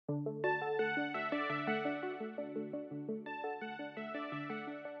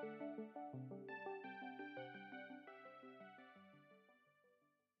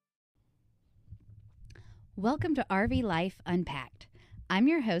Welcome to RV Life Unpacked. I'm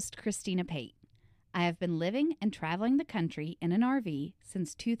your host, Christina Pate. I have been living and traveling the country in an RV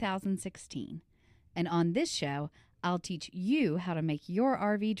since 2016. And on this show, I'll teach you how to make your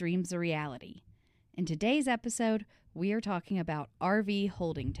RV dreams a reality. In today's episode, we are talking about RV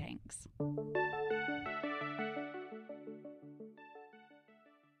holding tanks.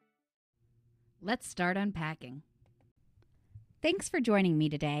 Let's start unpacking. Thanks for joining me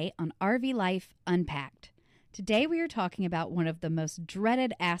today on RV Life Unpacked. Today we are talking about one of the most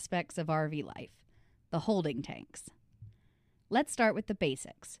dreaded aspects of RV life, the holding tanks. Let's start with the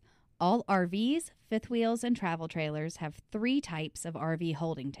basics. All RVs, fifth wheels, and travel trailers have 3 types of RV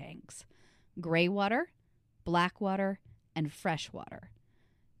holding tanks: gray water, black water, and fresh water.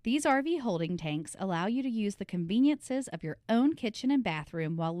 These RV holding tanks allow you to use the conveniences of your own kitchen and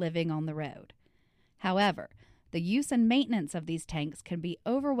bathroom while living on the road. However, the use and maintenance of these tanks can be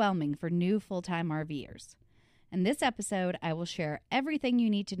overwhelming for new full-time RVers. In this episode, I will share everything you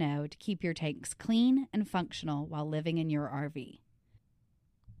need to know to keep your tanks clean and functional while living in your RV.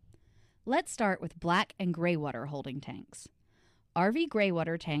 Let's start with black and gray water holding tanks. RV gray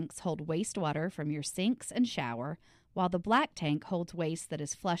water tanks hold wastewater from your sinks and shower, while the black tank holds waste that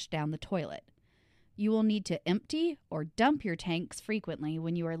is flushed down the toilet. You will need to empty or dump your tanks frequently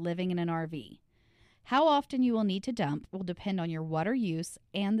when you are living in an RV. How often you will need to dump will depend on your water use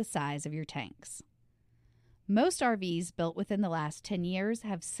and the size of your tanks. Most RVs built within the last 10 years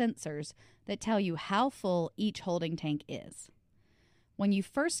have sensors that tell you how full each holding tank is. When you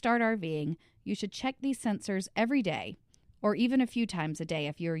first start RVing, you should check these sensors every day, or even a few times a day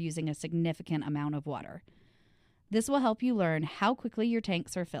if you are using a significant amount of water. This will help you learn how quickly your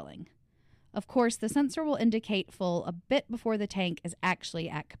tanks are filling. Of course, the sensor will indicate full a bit before the tank is actually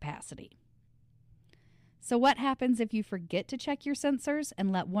at capacity. So what happens if you forget to check your sensors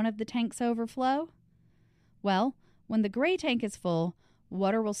and let one of the tanks overflow? Well, when the gray tank is full,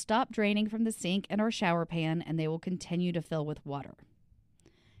 water will stop draining from the sink and or shower pan, and they will continue to fill with water.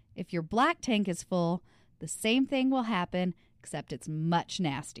 If your black tank is full, the same thing will happen, except it's much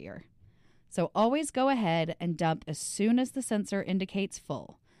nastier. So always go ahead and dump as soon as the sensor indicates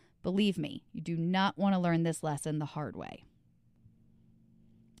full. Believe me, you do not want to learn this lesson the hard way.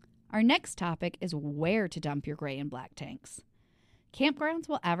 Our next topic is where to dump your gray and black tanks. Campgrounds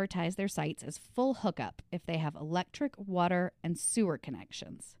will advertise their sites as full hookup if they have electric, water, and sewer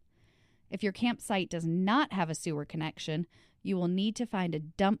connections. If your campsite does not have a sewer connection, you will need to find a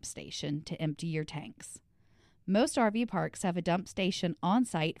dump station to empty your tanks. Most RV parks have a dump station on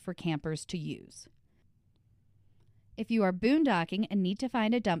site for campers to use. If you are boondocking and need to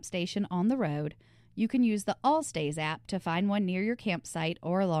find a dump station on the road, you can use the Allstays app to find one near your campsite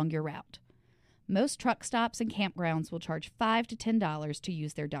or along your route. Most truck stops and campgrounds will charge $5 to $10 to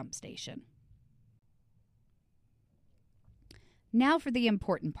use their dump station. Now for the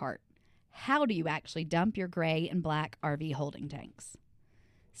important part. How do you actually dump your gray and black RV holding tanks?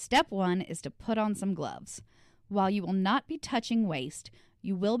 Step 1 is to put on some gloves. While you will not be touching waste,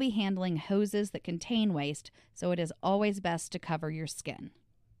 you will be handling hoses that contain waste, so it is always best to cover your skin.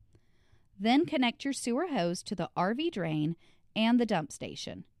 Then connect your sewer hose to the RV drain and the dump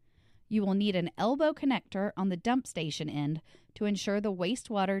station. You will need an elbow connector on the dump station end to ensure the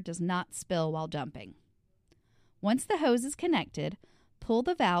wastewater does not spill while dumping. Once the hose is connected, pull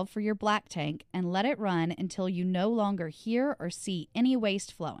the valve for your black tank and let it run until you no longer hear or see any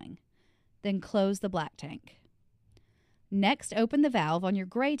waste flowing. Then close the black tank. Next, open the valve on your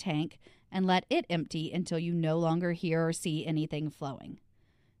gray tank and let it empty until you no longer hear or see anything flowing.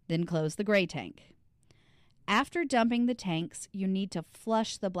 Then close the gray tank. After dumping the tanks, you need to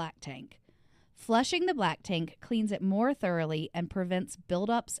flush the black tank. Flushing the black tank cleans it more thoroughly and prevents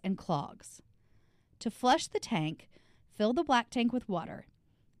buildups and clogs. To flush the tank, fill the black tank with water.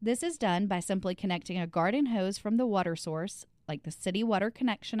 This is done by simply connecting a garden hose from the water source, like the city water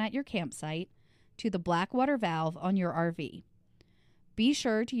connection at your campsite, to the black water valve on your RV. Be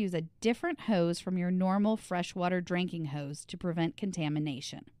sure to use a different hose from your normal freshwater drinking hose to prevent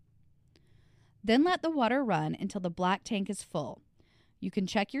contamination. Then let the water run until the black tank is full. You can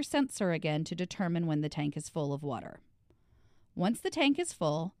check your sensor again to determine when the tank is full of water. Once the tank is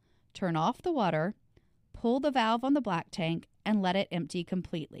full, turn off the water, pull the valve on the black tank, and let it empty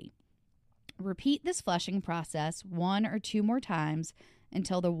completely. Repeat this flushing process 1 or 2 more times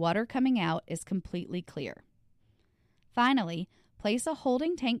until the water coming out is completely clear. Finally, place a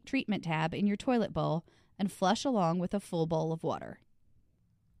holding tank treatment tab in your toilet bowl and flush along with a full bowl of water.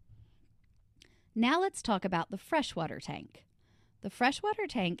 Now let's talk about the freshwater tank. The freshwater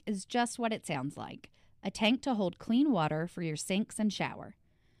tank is just what it sounds like, a tank to hold clean water for your sinks and shower.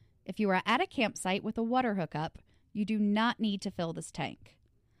 If you are at a campsite with a water hookup, you do not need to fill this tank.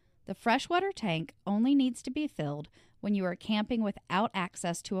 The freshwater tank only needs to be filled when you are camping without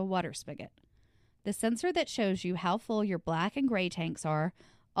access to a water spigot. The sensor that shows you how full your black and gray tanks are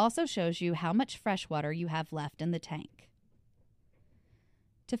also shows you how much fresh water you have left in the tank.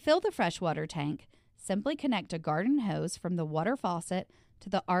 To fill the freshwater tank, simply connect a garden hose from the water faucet to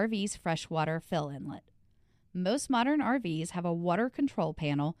the RV's freshwater fill inlet. Most modern RVs have a water control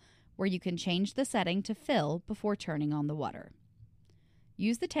panel where you can change the setting to fill before turning on the water.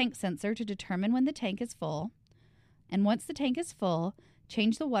 Use the tank sensor to determine when the tank is full, and once the tank is full,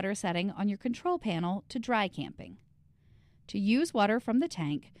 change the water setting on your control panel to dry camping. To use water from the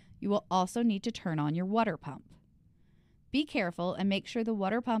tank, you will also need to turn on your water pump. Be careful and make sure the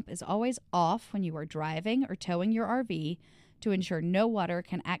water pump is always off when you are driving or towing your RV to ensure no water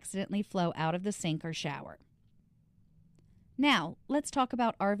can accidentally flow out of the sink or shower. Now, let's talk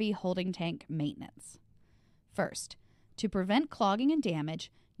about RV holding tank maintenance. First, to prevent clogging and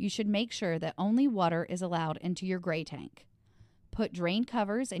damage, you should make sure that only water is allowed into your gray tank. Put drain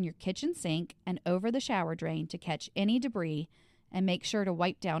covers in your kitchen sink and over the shower drain to catch any debris, and make sure to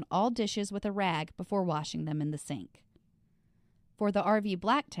wipe down all dishes with a rag before washing them in the sink. For the RV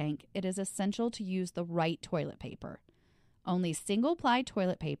black tank, it is essential to use the right toilet paper. Only single-ply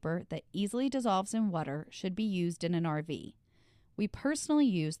toilet paper that easily dissolves in water should be used in an RV. We personally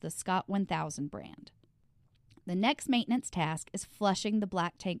use the Scott 1000 brand. The next maintenance task is flushing the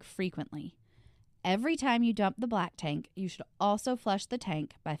black tank frequently. Every time you dump the black tank, you should also flush the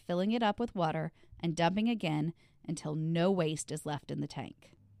tank by filling it up with water and dumping again until no waste is left in the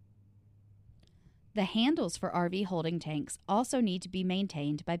tank. The handles for RV holding tanks also need to be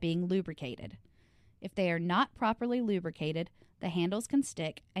maintained by being lubricated. If they are not properly lubricated, the handles can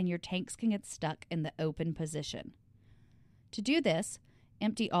stick and your tanks can get stuck in the open position. To do this,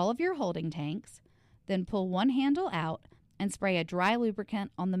 empty all of your holding tanks, then pull one handle out and spray a dry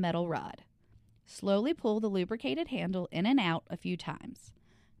lubricant on the metal rod. Slowly pull the lubricated handle in and out a few times.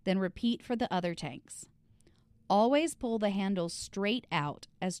 Then repeat for the other tanks. Always pull the handles straight out,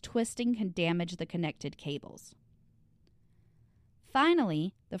 as twisting can damage the connected cables.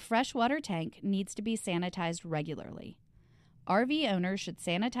 Finally, the freshwater tank needs to be sanitized regularly. RV owners should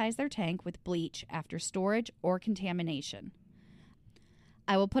sanitize their tank with bleach after storage or contamination.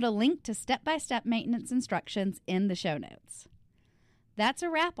 I will put a link to step-by-step maintenance instructions in the show notes. That's a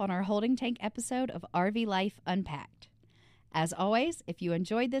wrap on our holding tank episode of RV Life Unpacked. As always, if you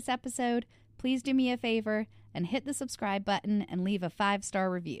enjoyed this episode, please do me a favor and hit the subscribe button and leave a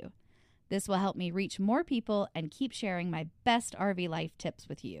 5-star review. This will help me reach more people and keep sharing my best RV life tips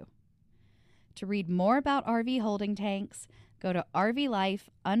with you. To read more about RV holding tanks, go to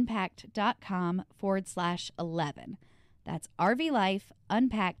rvlifeunpacked.com/11. That's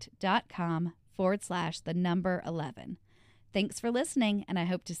rvlifeunpacked.com/11. Thanks for listening, and I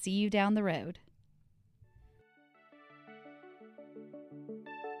hope to see you down the road.